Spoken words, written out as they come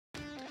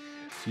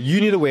So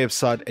you need a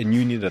website and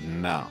you need it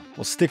now.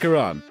 Well, stick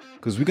around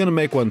because we're going to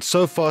make one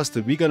so fast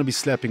that we're going to be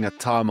slapping a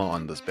timer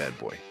on this bad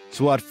boy.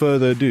 So without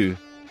further ado,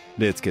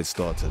 let's get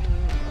started.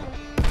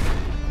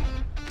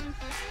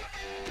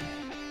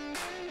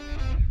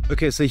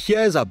 Okay, so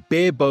here's our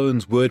bare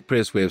bones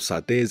WordPress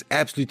website. There's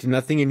absolutely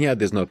nothing in here.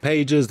 There's no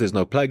pages, there's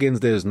no plugins,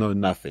 there's no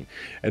nothing.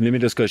 And let me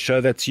just go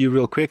show that to you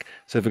real quick.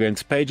 So if we go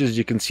into pages,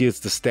 you can see it's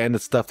the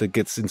standard stuff that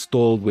gets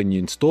installed when you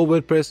install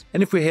WordPress.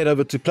 And if we head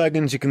over to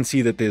plugins, you can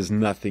see that there's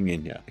nothing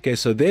in here. Okay,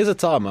 so there's a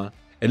timer.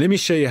 And let me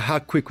show you how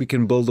quick we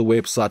can build a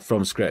website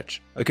from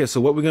scratch. Okay, so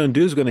what we're going to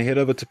do is we're going to head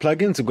over to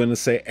plugins. We're going to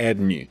say add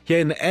new. Here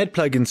in the add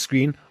plugin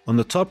screen, on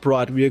the top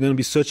right, we are going to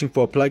be searching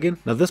for a plugin.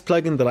 Now this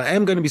plugin that I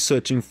am going to be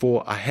searching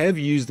for, I have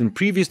used in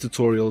previous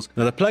tutorials.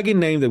 Now the plugin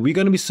name that we're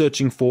going to be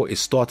searching for is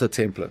Starter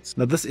Templates.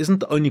 Now this isn't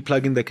the only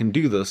plugin that can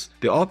do this.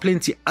 There are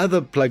plenty other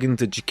plugins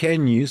that you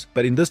can use,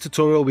 but in this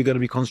tutorial, we're going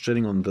to be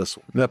concentrating on this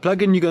one. Now the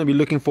plugin you're going to be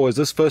looking for is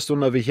this first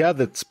one over here,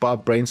 that's by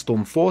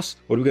Brainstorm Force.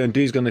 What we're going to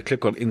do is going to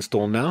click on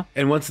install now.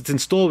 And once it's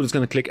installed, we're just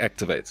going to click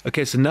activate.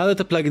 Okay, so now that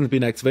the plugin's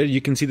been activated,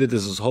 you can see that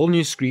there's this whole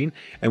new screen.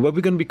 And what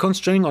we're going to be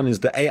concentrating on is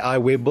the AI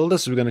web builder.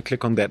 So we're going to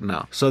click on that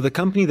now. So the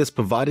company that's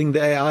providing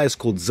the AI is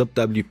called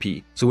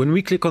ZipWP. So when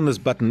we click on this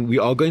button, we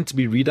are going to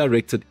be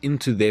redirected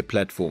into their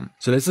platform.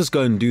 So let's just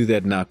go and do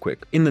that now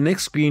quick. In the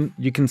next screen,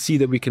 you can see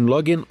that we can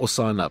log in or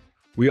sign up.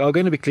 We are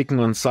going to be clicking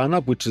on sign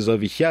up, which is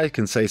over here. You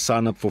can say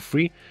sign up for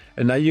free.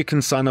 And now you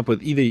can sign up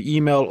with either your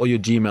email or your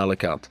Gmail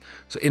account.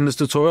 So in this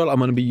tutorial, I'm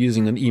going to be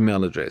using an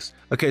email address.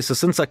 Okay, so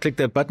since I clicked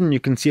that button, you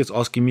can see it's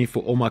asking me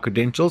for all my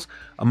credentials.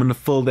 I'm going to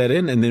fill that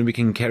in and then we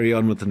can carry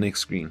on with the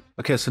next screen.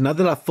 Okay, so now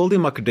that I've filled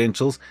in my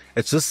credentials,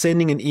 it's just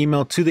sending an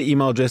email to the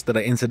email address that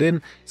I entered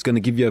in. It's going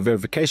to give you a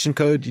verification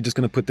code. You're just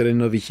going to put that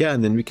in over here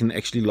and then we can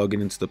actually log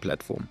into the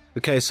platform.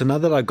 Okay, so now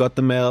that I got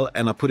the mail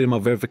and I put in my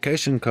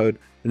verification code,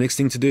 the next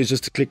thing to do is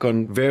just to click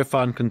on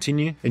verify and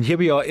continue. And here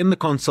we are in the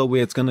console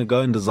where it's going to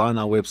go and design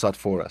our website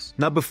for us.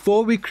 Now,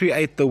 before we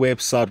create the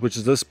website, which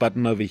is this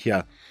button over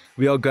here,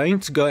 we are going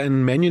to go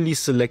and manually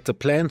select a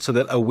plan so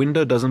that a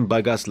window doesn't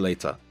bug us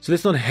later. So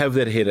let's not have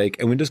that headache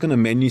and we're just going to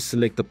manually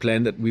select the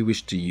plan that we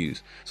wish to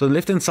use. So on the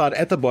left hand side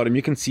at the bottom,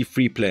 you can see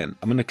free plan.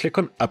 I'm going to click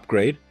on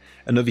upgrade.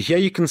 And over here,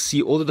 you can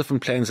see all the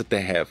different plans that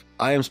they have.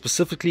 I am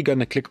specifically going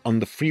to click on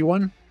the free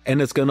one. And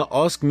it's going to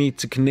ask me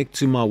to connect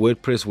to my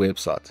WordPress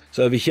website.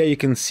 So over here, you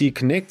can see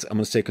connect. I'm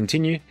going to say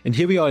continue. And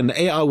here we are in the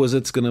AI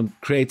wizard. It's going to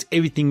create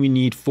everything we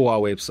need for our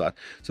website.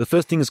 So the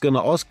first thing it's going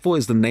to ask for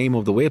is the name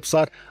of the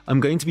website. I'm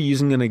going to be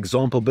using an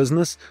example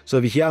business. So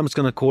over here, I'm just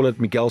going to call it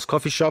Miguel's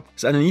Coffee Shop.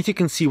 So underneath, you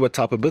can see what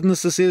type of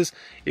business this is.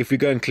 If we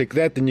go and click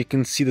that, then you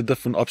can see the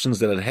different options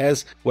that it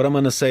has. What I'm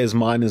going to say is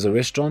mine is a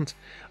restaurant.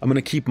 I'm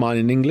going to keep mine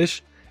in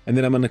English. And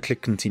then I'm going to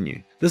click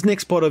continue. This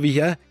next part over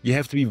here, you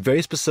have to be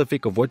very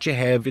specific of what you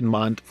have in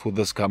mind for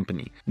this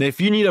company. Now, if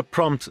you need a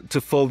prompt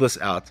to fill this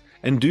out,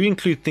 and do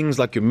include things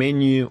like your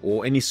menu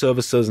or any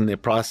services and their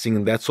pricing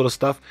and that sort of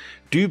stuff,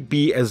 do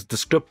be as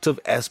descriptive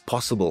as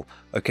possible.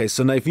 Okay,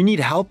 so now if you need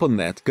help on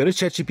that, go to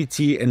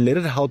ChatGPT and let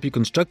it help you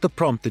construct the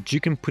prompt that you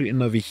can put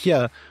in over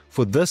here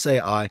for this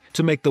AI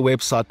to make the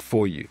website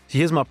for you. So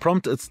here's my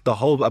prompt. It's the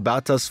whole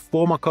about us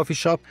for my coffee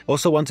shop.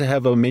 Also want to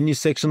have a menu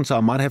section, so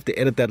I might have to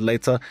edit that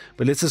later,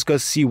 but let's just go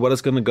see what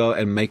it's going to go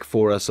and make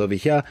for us over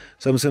here.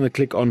 So I'm just going to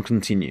click on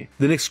continue.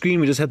 The next screen,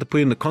 we just have to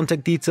put in the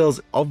contact details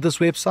of this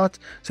website.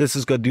 So let's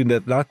just go do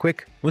that now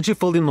quick. Once you've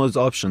filled in those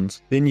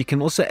options, then you can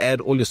also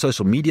add all your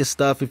social media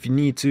stuff if you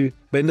need to.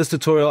 But in this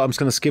tutorial, I'm just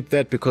going to skip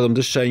that because I'm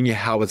just showing you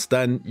how it's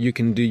done. You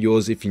can do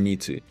yours if you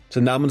need to. So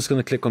now I'm just going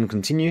to click on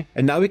continue.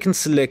 And now we can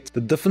select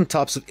the different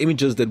types of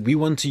images that we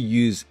want to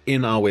use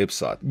in our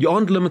website. You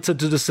aren't limited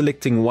to just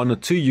selecting one or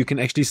two. You can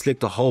actually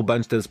select a whole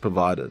bunch that is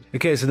provided.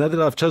 Okay, so now that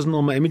I've chosen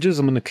all my images,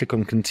 I'm going to click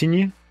on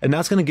continue. And now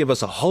it's going to give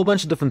us a whole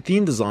bunch of different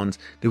theme designs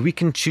that we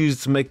can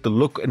choose to make the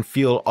look and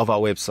feel of our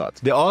website.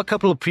 There are a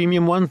couple of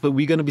premium ones, but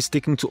we're going to be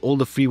sticking to all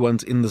the free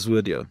ones in this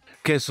video.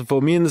 Okay, so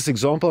for me in this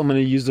example, I'm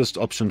going to use this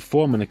option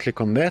 4. I'm going to click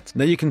on that.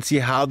 Now you can see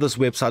how this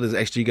website is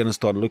actually going to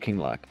start looking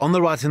like. On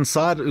the right hand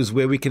side is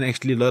where we can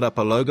actually load up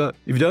a logo.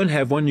 If you don't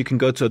have one, you can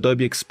go to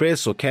Adobe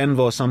Express or Canva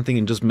or something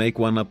and just make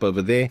one up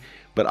over there.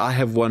 But I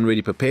have one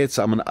ready prepared,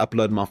 so I'm going to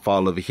upload my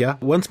file over here.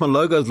 Once my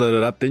logo is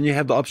loaded up, then you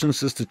have the options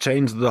just to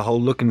change the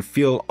whole look and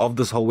feel of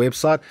this whole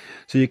website.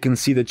 So you can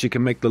see that you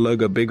can make the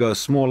logo bigger or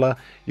smaller.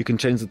 You can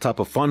change the type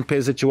of font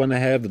pairs that you want to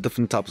have, the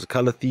different types of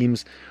color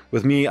themes.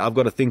 With me, I've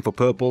got a thing for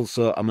purple,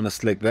 so I'm going to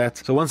select that.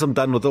 So once I'm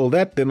done with all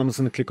that, then I'm just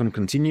going to click on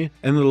continue.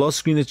 And the last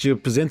screen that you're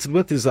presented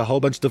with is a whole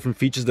bunch of different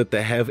features that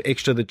they have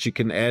extra that you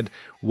can add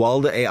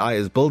while the AI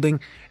is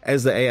building.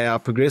 As the AI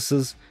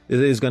progresses, it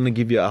is going to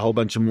give you a whole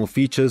bunch of more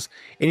features.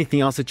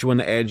 Anything else that you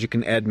want to add, you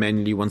can add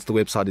manually once the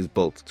website is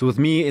built. So with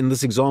me in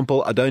this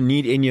example, I don't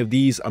need any of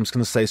these. I'm just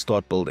going to say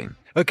start building.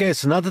 Okay,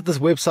 so now that this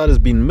website has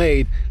been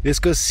made, let's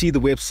go see the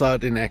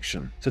website in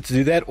action. So to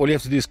do that, all you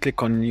have to do is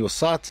click on your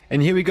site.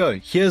 And here we go.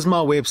 Here's my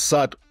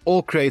website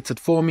all created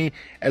for me.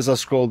 As I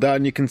scroll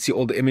down, you can see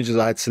all the images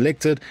I had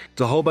selected.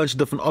 There's a whole bunch of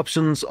different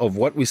options of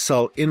what we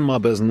sell in my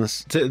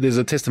business. There's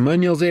a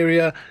testimonials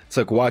area. It's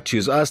like, why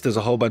choose us? There's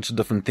a whole bunch of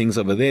different things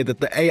over there that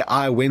the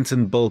AI went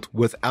and built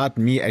without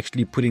me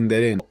actually putting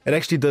that in. It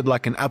actually did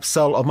like an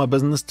upsell of my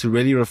business to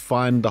really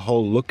refine the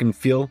whole look and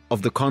feel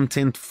of the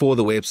content for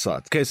the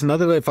website. Okay, so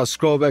another way, if I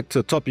scroll back to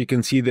the top, you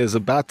can see there's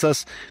about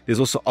us. There's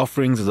also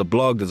offerings, there's a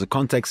blog, there's a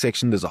contact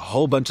section, there's a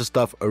whole bunch of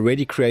stuff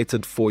already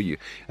created for you.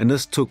 And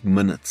this took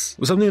minutes.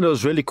 Well, something that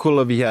was really cool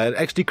over here, it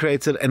actually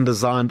created and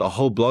designed a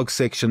whole blog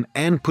section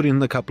and put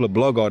in a couple of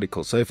blog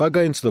articles. So if I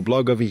go into the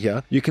blog over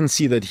here, you can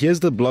see that here's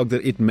the blog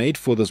that it made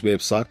for this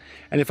website.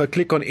 And if I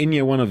click on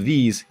any one of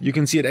these, you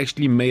can see it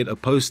actually made a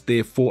post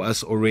there for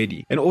us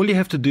already. And all you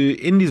have to do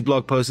in these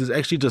blog posts is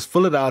actually just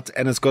fill it out,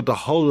 and it's got the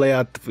whole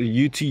layout for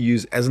you to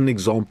use as an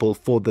example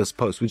for this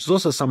post, which is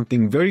also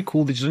something very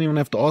cool that you don't even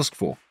have to ask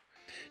for.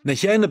 Now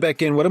here in the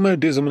back end, what I'm going to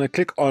do is I'm going to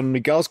click on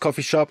Miguel's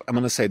coffee shop. I'm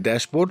going to say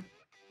dashboard.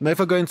 Now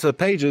if I go into the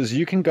pages,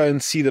 you can go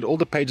and see that all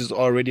the pages are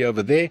already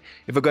over there.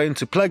 If I go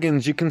into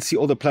plugins, you can see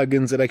all the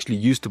plugins that actually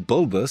used to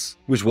build this,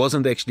 which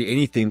wasn't actually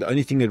anything. The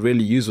only thing that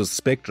really used was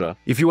Spectra.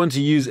 If you want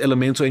to use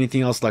Elementor or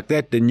anything else like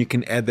that, then you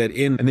can add that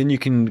in, and then you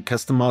can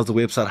customize the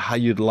website how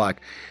you'd like.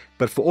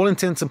 But for all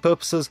intents and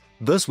purposes,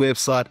 this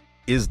website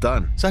is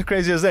done. So how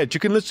crazy is that? You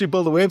can literally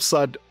build a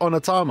website on a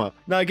timer.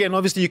 Now again,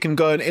 obviously you can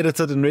go and edit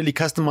it and really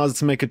customize it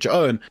to make it your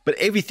own, but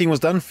everything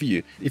was done for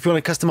you. If you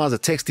want to customize the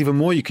text even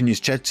more, you can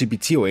use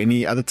ChatGPT or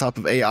any other type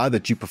of AI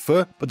that you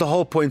prefer. But the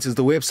whole point is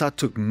the website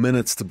took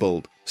minutes to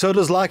build. So it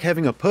was like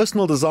having a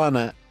personal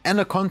designer and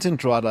a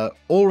content writer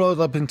all rolled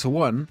up into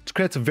one to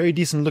create a very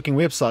decent looking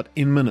website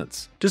in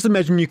minutes. Just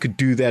imagine you could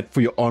do that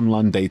for your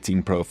online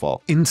dating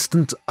profile.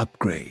 Instant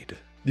upgrade.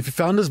 If you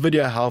found this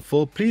video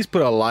helpful, please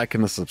put a like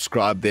and a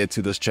subscribe there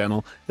to this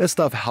channel. That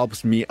stuff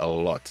helps me a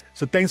lot.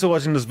 So thanks for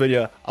watching this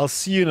video. I'll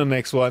see you in the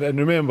next one. And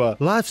remember,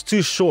 life's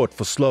too short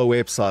for slow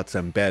websites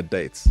and bad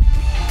dates.